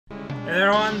They're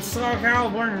on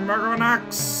SoCal, MegaMan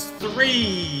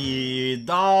X3.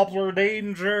 Doppler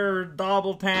danger,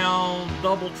 double town,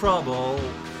 double trouble.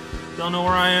 Don't know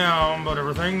where I am, but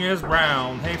everything is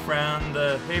brown. Hey friend,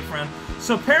 hey friend.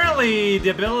 So apparently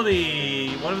the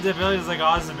ability, one of the abilities I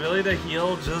got is the ability to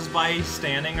heal just by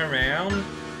standing around.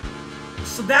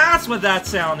 So that's what that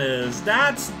sound is.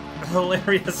 That's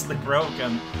hilariously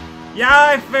broken. Yeah,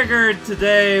 I figured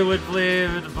today would be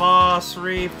the boss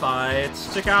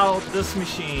refights. Check out this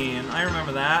machine. I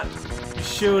remember that. You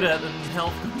shoot it and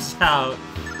health comes out.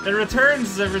 It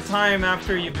returns every time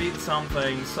after you beat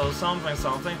something. So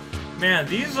something. Man,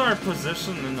 these are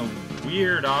positioned in a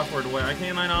weird, awkward way.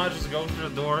 Can't I not just go through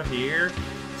the door here?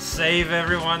 Save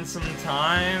everyone some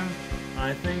time?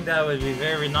 I think that would be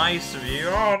very nice of you.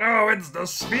 Oh no, it's the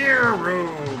sphere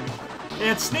room!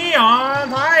 It's Neon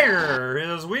Tiger!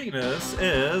 His weakness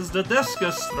is the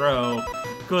discus throw.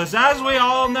 Because as we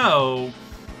all know,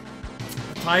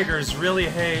 Tigers really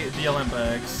hate the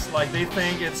Olympics. Like, they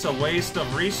think it's a waste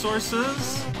of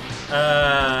resources.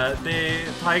 The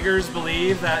Tigers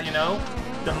believe that, you know,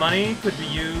 the money could be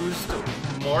used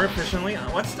more efficiently.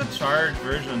 What's the charged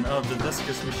version of the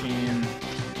discus machine?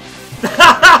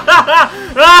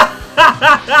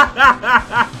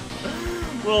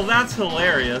 Well, that's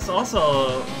hilarious.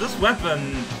 Also, this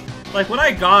weapon, like when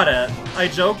I got it, I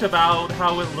joked about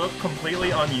how it looked completely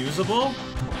unusable.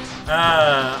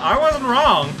 I wasn't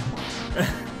wrong.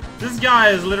 This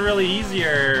guy is literally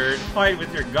easier to fight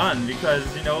with your gun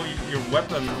because, you know, your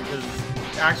weapon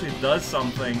actually does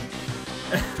something.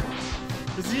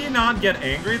 Does he not get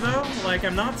angry though? Like,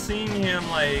 I'm not seeing him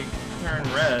like turn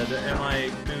red and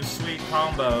like do sweet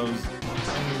combos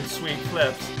and sweet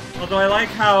flips. Although I like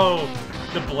how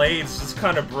the blades just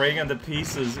kind of break into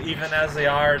pieces even as they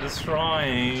are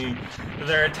destroying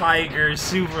their Tiger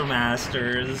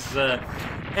Supermasters.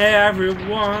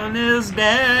 Everyone is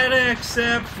dead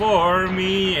except for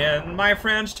me and my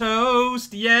French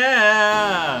toast,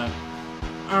 yeah!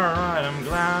 Alright, I'm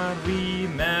glad we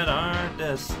met our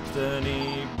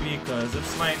destiny because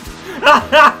it's like...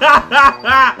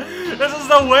 This is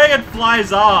the way it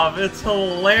flies off, it's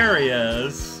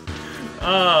hilarious!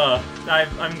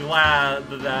 I'm glad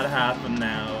that that happened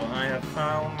now. I have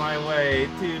found my way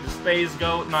to the Space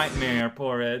Goat Nightmare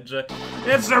Porridge.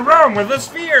 It's the room with the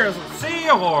spheres with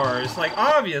seahorse! Like,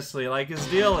 obviously, like, his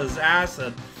deal is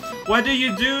acid. What do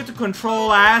you do to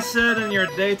control acid in your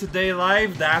day-to-day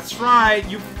life? That's right,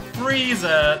 you freeze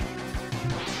it.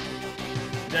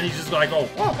 Then he's just like, oh.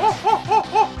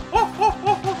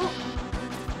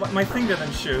 What, my thing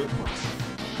didn't shoot.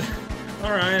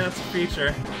 Alright, that's a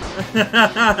feature.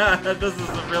 This is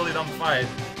a really dumb fight.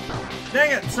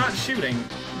 Dang it, it's not shooting.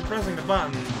 I'm pressing the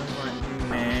button. I'm like,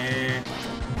 nah.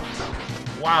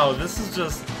 Wow, this is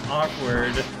just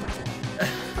awkward.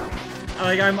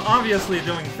 Like, I'm obviously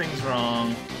doing things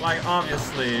wrong. Like,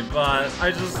 obviously, but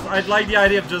I'd like the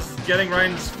idea of just getting right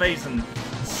in his face and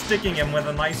sticking him with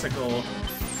an icicle.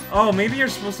 Oh, maybe you're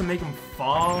supposed to make him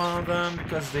fall on them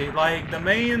because they, like, the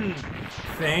main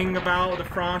thing about the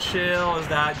frost shield is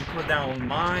that you put down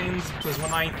mines, because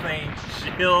when I think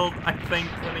shield, I think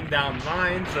putting down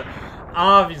mines.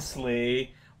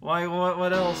 Obviously, why,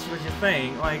 what else would you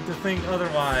think? Like, to think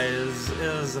otherwise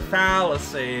is a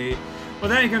fallacy. But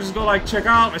then you can just go like, check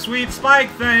out my sweet spike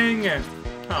thing!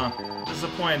 Huh,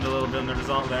 disappointed a little bit in the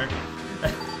result there.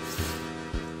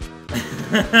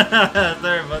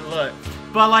 There, but look.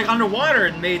 But like underwater,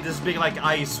 it made this big like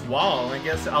ice wall. I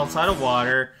guess outside of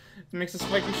water, it makes a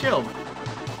spiky shield.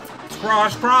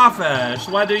 Squash crawfish.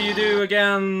 What do you do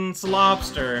against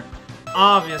lobster?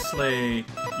 Obviously,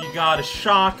 you gotta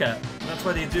shock it. That's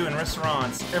what they do in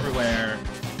restaurants everywhere.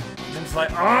 And it's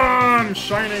like, oh, I'm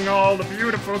shining all the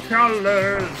beautiful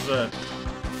colors.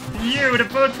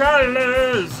 Beautiful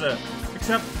colors.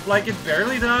 Except, like, it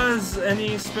barely does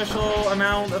any special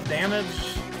amount of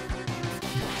damage.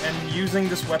 And using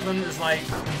this weapon is, like,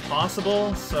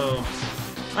 impossible, so...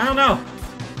 I don't know.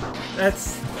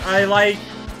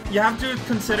 You have to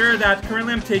consider that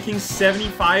currently I'm taking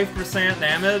 75%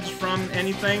 damage from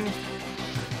anything.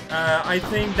 I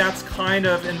think that's kind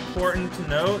of important to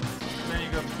note. Then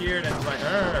you go here, and it's like,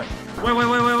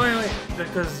 wait.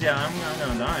 Because, yeah, I'm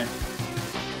gonna die.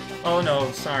 Oh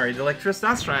no, sorry, the electricity,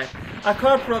 that's right. I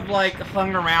could have, like,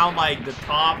 hung around, like, the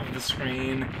top of the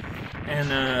screen and,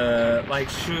 like,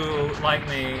 shoot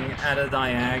lightning at a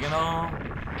diagonal.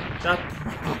 That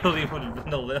probably would have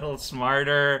been a little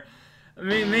smarter. I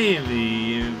mean,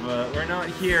 maybe, but we're not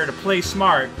here to play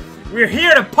smart. We're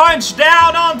here to punch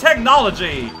down on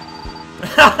technology!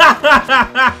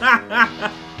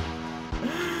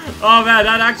 Oh man,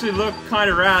 that actually looked kind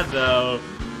of rad, though.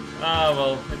 Oh,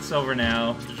 well, it's over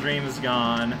now. The dream is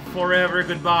gone. Forever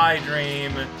goodbye,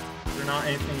 dream. Is there not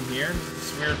anything here? There's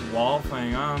this weird wall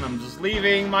thing on. I'm just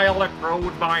leaving my electrode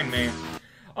behind me.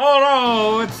 Oh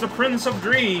no, it's the Prince of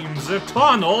Dreams, the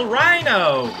Tunnel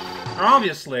Rhino!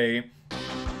 Obviously,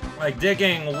 like,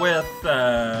 digging with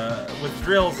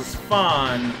drills is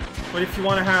fun, but if you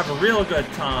want to have a real good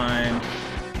time,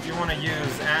 you want to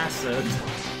use acid.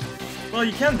 Well,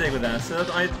 you can dig with acid.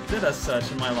 I did as such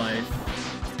in my life.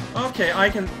 Okay, I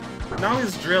can... Now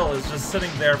his drill is just sitting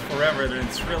there forever, and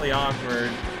it's really awkward.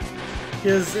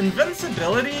 His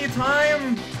invincibility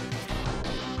time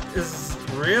is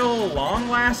real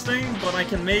long-lasting, but I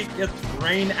can make it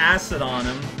rain acid on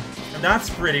him. And that's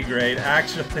pretty great,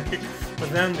 actually. But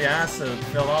then the acid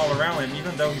fell all around him,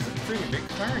 even though he's a pretty big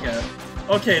target.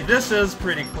 Okay, this is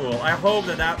pretty cool. I hope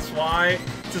that that's why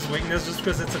it's his weakness, just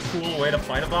because it's a cool way to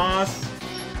fight a boss.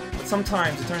 But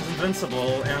sometimes it turns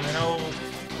invincible, and you know,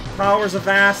 powers of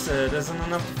acid isn't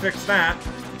enough to fix that.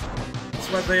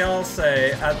 That's what they all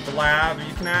say at the lab.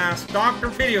 You can ask Dr.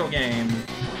 Video Game.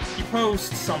 He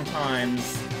posts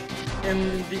sometimes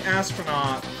in the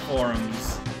astronaut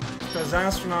forums, because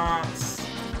astronauts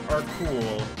are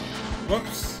cool.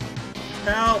 Whoops.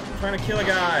 Help! I'm trying to kill a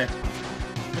guy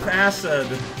with acid.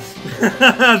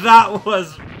 that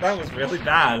was really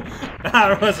bad.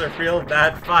 That was a real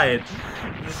bad fight.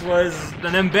 This was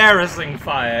an embarrassing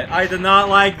fight. I did not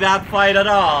like that fight at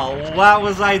all. What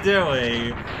was I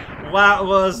doing? What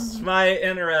was my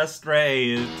interest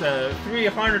rate?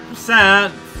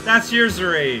 300%? That's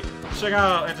usury. Check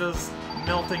out, it's just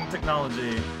melting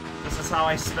technology. This is how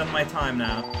I spend my time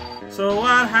now. So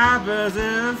what happens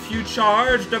if you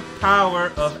charge the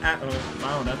power of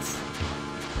wow, that's...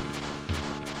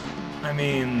 I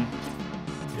mean...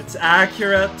 It's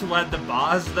accurate to what the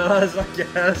boss does, I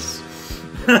guess.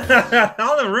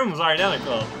 All the rooms are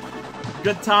identical.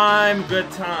 Good time, good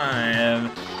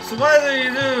time. So what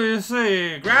do? You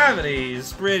see,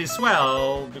 gravity's pretty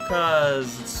swell,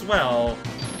 because it's swell.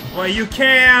 Well, you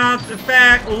can't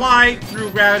affect light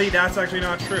through gravity, that's actually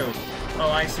not true. Oh,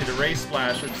 I see, the ray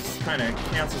splash, which just kind of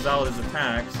cancels out his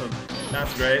attack, so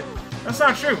that's great. That's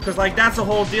not true, because, like, that's the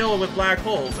whole deal with black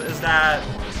holes, is that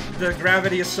the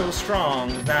gravity is so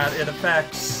strong that it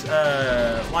affects,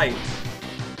 light.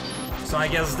 So I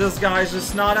guess this guy's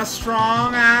just not as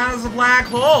strong as a black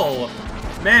hole!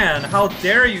 Man, how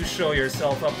dare you show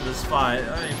yourself up to this fight.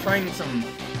 You're trying some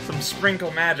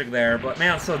sprinkle magic there, but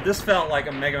man, so this felt like a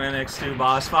MegaMan X3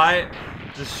 boss fight.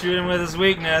 Just shoot him with his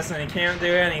weakness and he can't do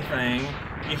anything.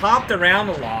 He hopped around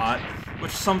a lot,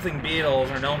 which is something beetles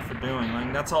are known for doing.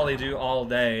 Like, that's all they do all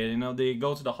day. You know, they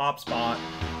go to the hop spot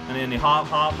and then they hop,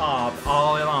 hop, hop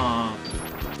all day long.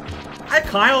 I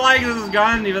kind of like this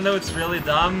gun, even though it's really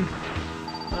dumb.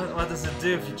 What does it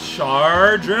do if you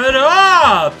charge it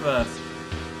up?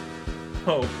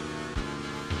 Oh.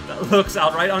 That looks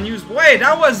outright unused. Wait,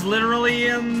 that was literally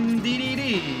in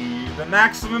DDD, the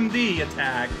Maximum D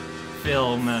attack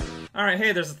film. Alright,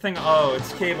 hey, there's a thing. Oh,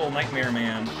 it's Cable Nightmare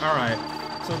Man. Alright.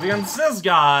 So against this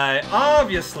guy,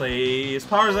 obviously, his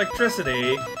power is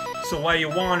electricity. So what you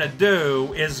want to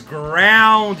do is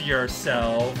ground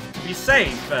yourself to be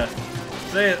safe.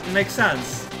 So it makes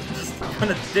sense. Just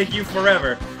gonna dig you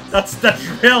forever. That's the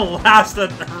drill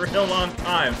lasted a real long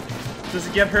time. Does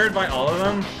it get hurt by all of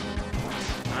them?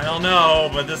 I don't know,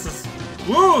 but this is...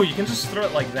 Woo! You can just throw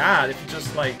it like that if you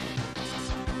just, like,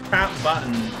 tap the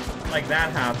button. Like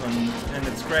that happened, and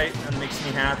it's great and makes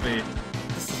me happy.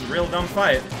 This is a real dumb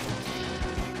fight.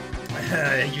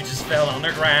 You just fell on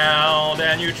the ground,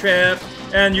 and you tripped,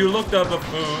 and you looked up a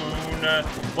buffoon,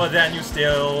 but then you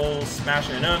still smash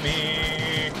into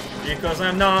me. Because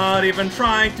I'm not even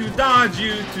trying to dodge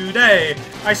you today.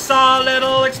 I saw a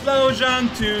little explosion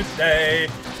today.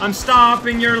 I'm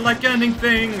stopping your lightning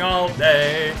thing all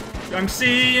day. I'm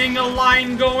seeing a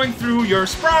line going through your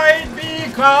sprite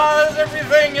because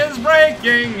everything is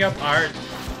breaking apart.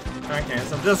 Okay,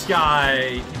 so this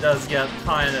guy, he does get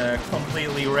kinda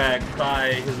completely wrecked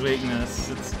by his weakness.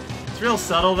 It's real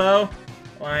subtle though.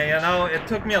 Like, you know, it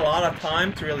took me a lot of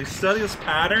time to really study this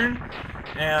pattern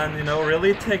and, you know,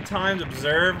 really take time to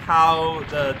observe how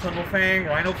the tunnel fang,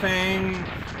 rhino fang,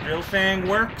 drill fang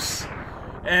works.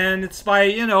 And it's by,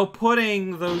 you know,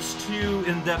 putting those two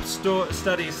in-depth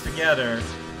studies together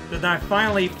that I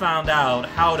finally found out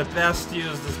how to best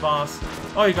use this boss.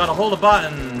 Oh, you gotta hold a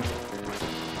button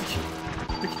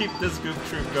to keep this goop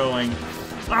troop going.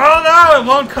 Oh no, it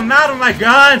won't come out of my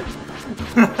gun!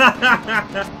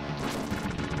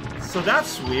 So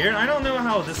that's weird. I don't know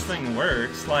how this thing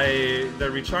works. Like, the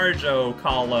Recharge-O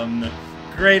column.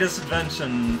 Greatest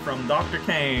invention from Dr.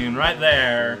 Kane, right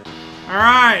there.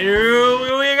 Alright,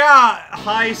 here we got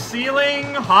high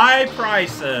ceiling, high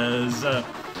prices.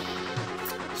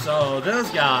 So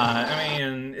this guy, I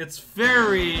mean, it's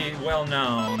very well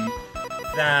known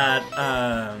that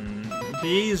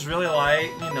bees really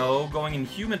like, you know, going in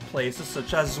humid places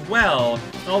such as well.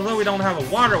 And although we don't have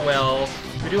a water well,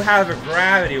 we do have a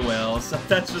gravity well, so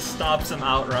that just stops him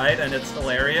outright, and it's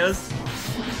hilarious.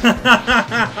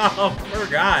 Oh, poor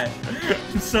guy.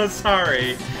 I'm so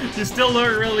sorry. You still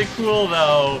look really cool,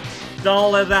 though.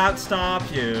 Don't let that stop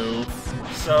you.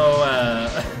 So,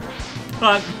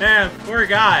 but man, poor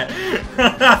guy.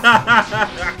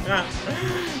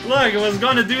 Look, it was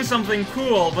gonna do something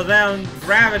cool, but then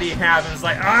gravity happens,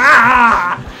 like,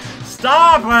 ah!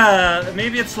 Stop!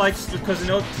 Maybe it's like, because, you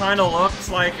know, it kinda looks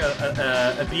like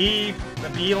a bee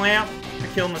lamp to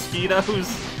kill mosquitoes.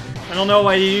 I don't know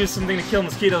why you use something to kill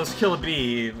mosquitoes, kill a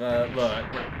bee, but look,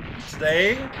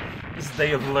 today is a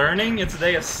day of learning, it's a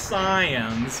day of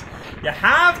science. You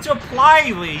have to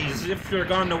apply these if you're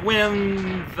going to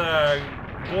win the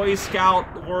Boy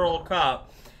Scout World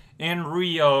Cup in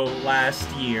Rio last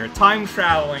year. Time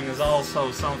traveling is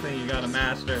also something you gotta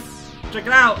master. Check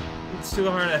it out! It's too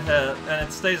hard to hit, and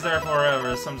it stays there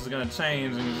forever, so I'm just gonna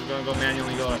change, and just gonna go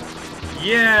manually go.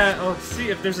 Yeah, oh, see,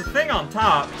 if there's a thing on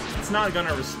top, it's not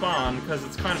gonna respond, because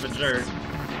it's kind of a jerk.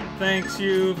 Thanks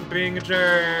you for being a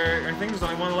jerk. I think there's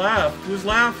only one left. Who's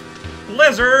left?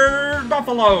 Blizzard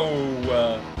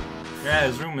Buffalo! Yeah,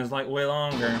 his room is, like, way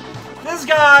longer. This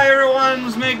guy, everyone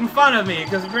was making fun of me,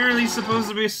 because apparently he's supposed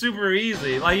to be super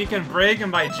easy. Like, you can break him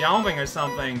by jumping or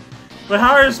something. But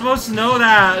how are you supposed to know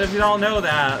that if you don't know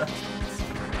that?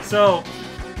 So,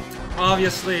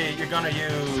 obviously, you're gonna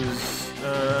use,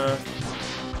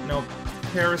 you know,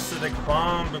 parasitic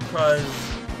bomb because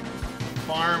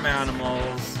farm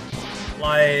animals,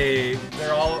 like,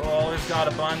 they're always got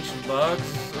a bunch of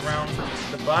bugs around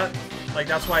the butt. Like,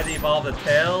 that's why they evolved the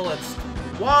tail. It's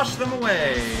wash them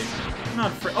away.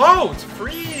 Not oh, it's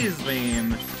freeze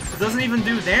beam. It doesn't even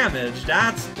do damage.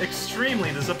 That's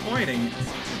extremely disappointing.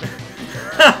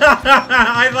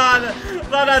 I thought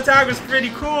that attack was pretty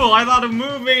cool. I thought the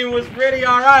moving was pretty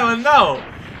alright, but no.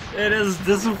 It is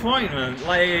disappointment.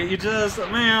 Like, you just,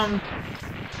 man,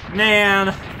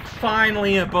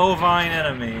 finally a bovine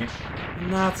enemy.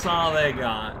 And that's all they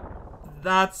got.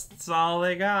 That's all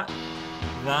they got.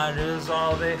 That is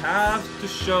all they have to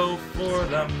show for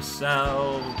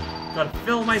themselves. Gotta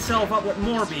fill myself up with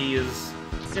more bees.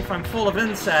 If I'm full of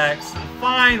insects, then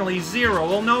finally Zero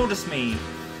will notice me.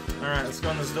 Alright, let's go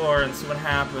in this door and see what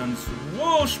happens.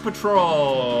 Whoosh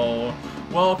Patrol!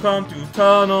 Welcome to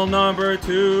tunnel number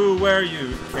 2, where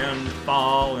you can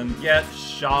fall and get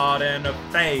shot in the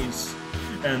face.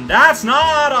 And that's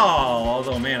not all!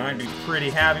 Although, man, I'd be pretty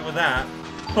happy with that.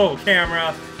 Oh,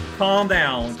 camera, calm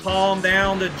down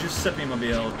the Giuseppe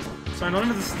Mobile. So I don't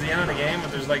know if this is the end of the game,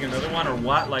 if there's like another one or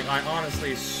what. Like, I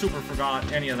honestly super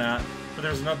forgot any of that. But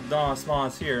there's another DOS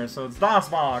box here, so it's DOS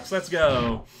box, let's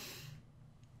go.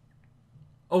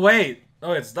 Oh wait,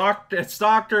 oh it's Dr.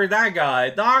 that guy,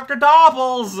 Dr.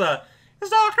 Doppels! It's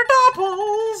Dr.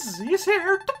 Doppels! He's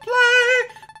here to play!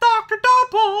 Dr.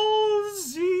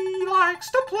 Doppels! He likes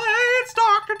to play! It's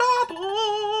Dr.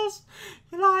 Doppels!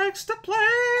 He likes to play!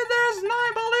 There's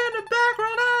Nibel in the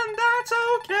background and that's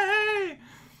okay!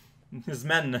 His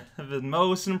men have been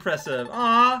most impressive.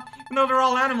 Ah, you know they're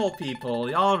all animal people.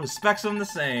 Y'all respects them the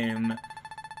same.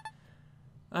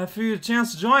 If you had a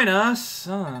chance to join us,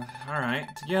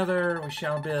 alright, together we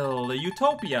shall build a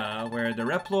utopia where the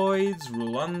Reploids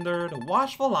rule under the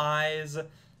watchful eyes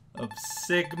of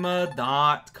Sigma.com.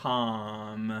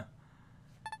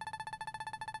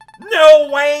 No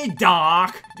way,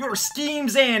 Doc! Your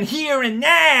scheme's in here and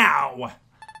now!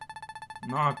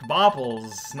 Knock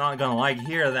Bopple's not gonna like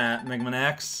hear that, MegaMan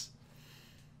X.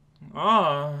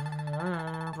 Oh,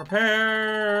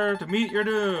 prepare to meet your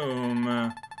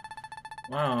doom.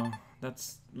 Wow,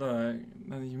 that's, look,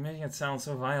 you're making it sound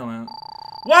so violent.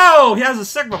 Whoa! He has a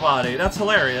Sigma body! That's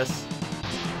hilarious.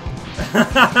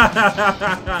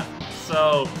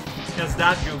 So, he has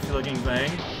that goofy looking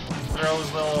thing.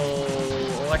 Throws little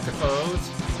electrocodes.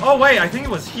 Oh wait, I think it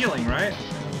was healing, right?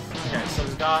 Okay, so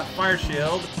he's got Fire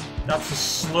Shield. That's the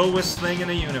slowest thing in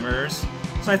the universe.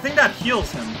 So I think that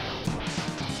heals him.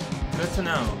 Good to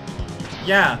know.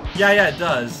 Yeah, it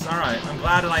does. Alright, I'm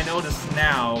glad that I noticed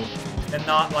now. And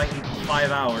not like in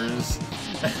 5 hours.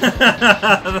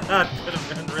 That could have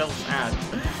been real sad.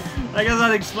 I guess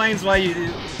that explains why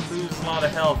you lose a lot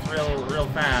of health real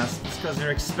fast. It's because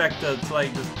you're expected to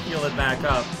like just heal it back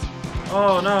up.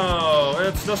 Oh no,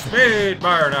 it's the speed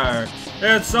burner.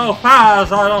 It's so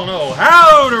fast I don't know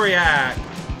how to react.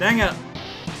 Dang it.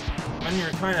 when you're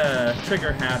kind of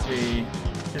trigger happy,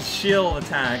 his shield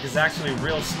attack is actually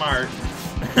real smart.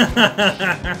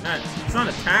 It's not an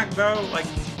attack though, like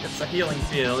it's a healing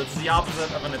field. It's the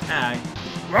opposite of an attack.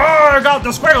 Oh, I got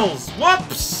the squiggles!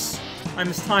 Whoops! I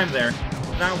mistimed there.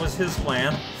 That was his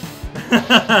plan.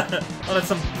 Oh, that's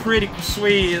some pretty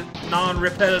sweet,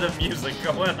 non-repetitive music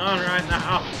going on right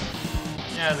now.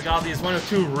 Yeah, it's got these 1 or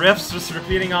 2 riffs just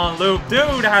repeating on loop.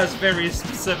 Dude has very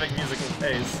specific musical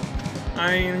taste.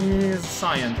 I mean, he's a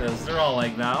scientist. They're all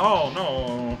like that. Oh,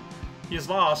 no. He's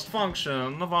lost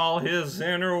function of all his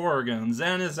inner organs,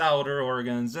 and his outer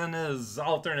organs, and his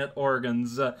alternate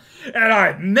organs. And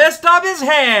I messed up his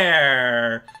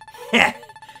hair! Heh!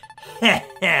 Heh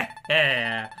heh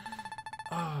heh!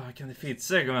 Oh, I can defeat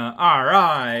Sigma.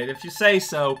 Alright, if you say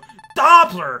so.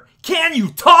 Doppler, can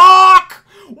you talk?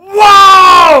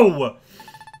 Whoa!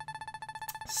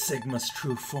 Sigma's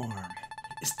true form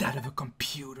is that of a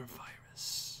computer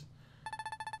virus.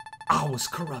 I was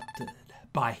corrupted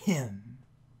by him,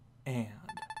 and...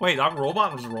 Wait, that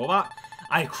robot was a robot?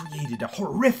 I created a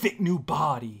horrific new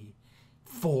body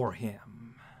for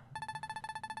him.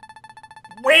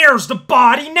 Where's the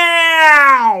body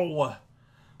now?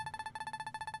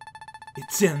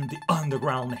 It's in the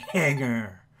underground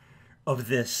hangar of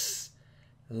this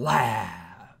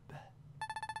lab.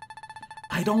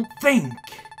 I don't think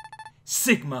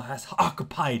Sigma has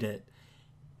occupied it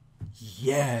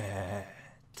yet.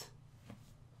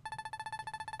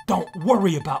 Don't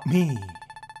worry about me.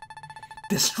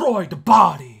 Destroy the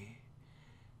body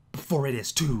before it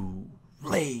is too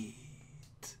late.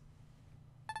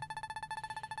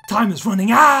 Time is running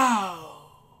out.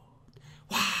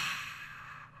 Wow.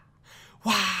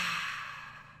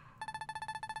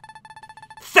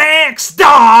 Thanks,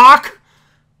 Doc!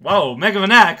 Whoa,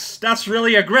 MegaMan X, that's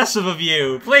really aggressive of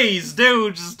you. Please,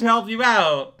 dude, just to help you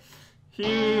out.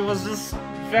 He was just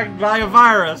infected by a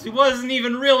virus. He wasn't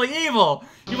even really evil.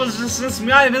 He was just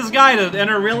misguided in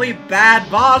a really bad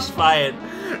boss fight.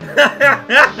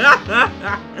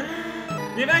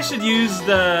 Maybe I should use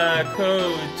the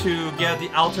code to get the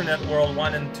alternate world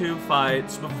 1 and 2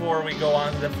 fights before we go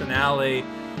on to the finale.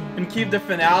 And keep the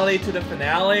finale to the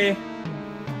finale.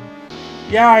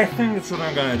 Yeah, I think that's what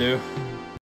I'm gonna do.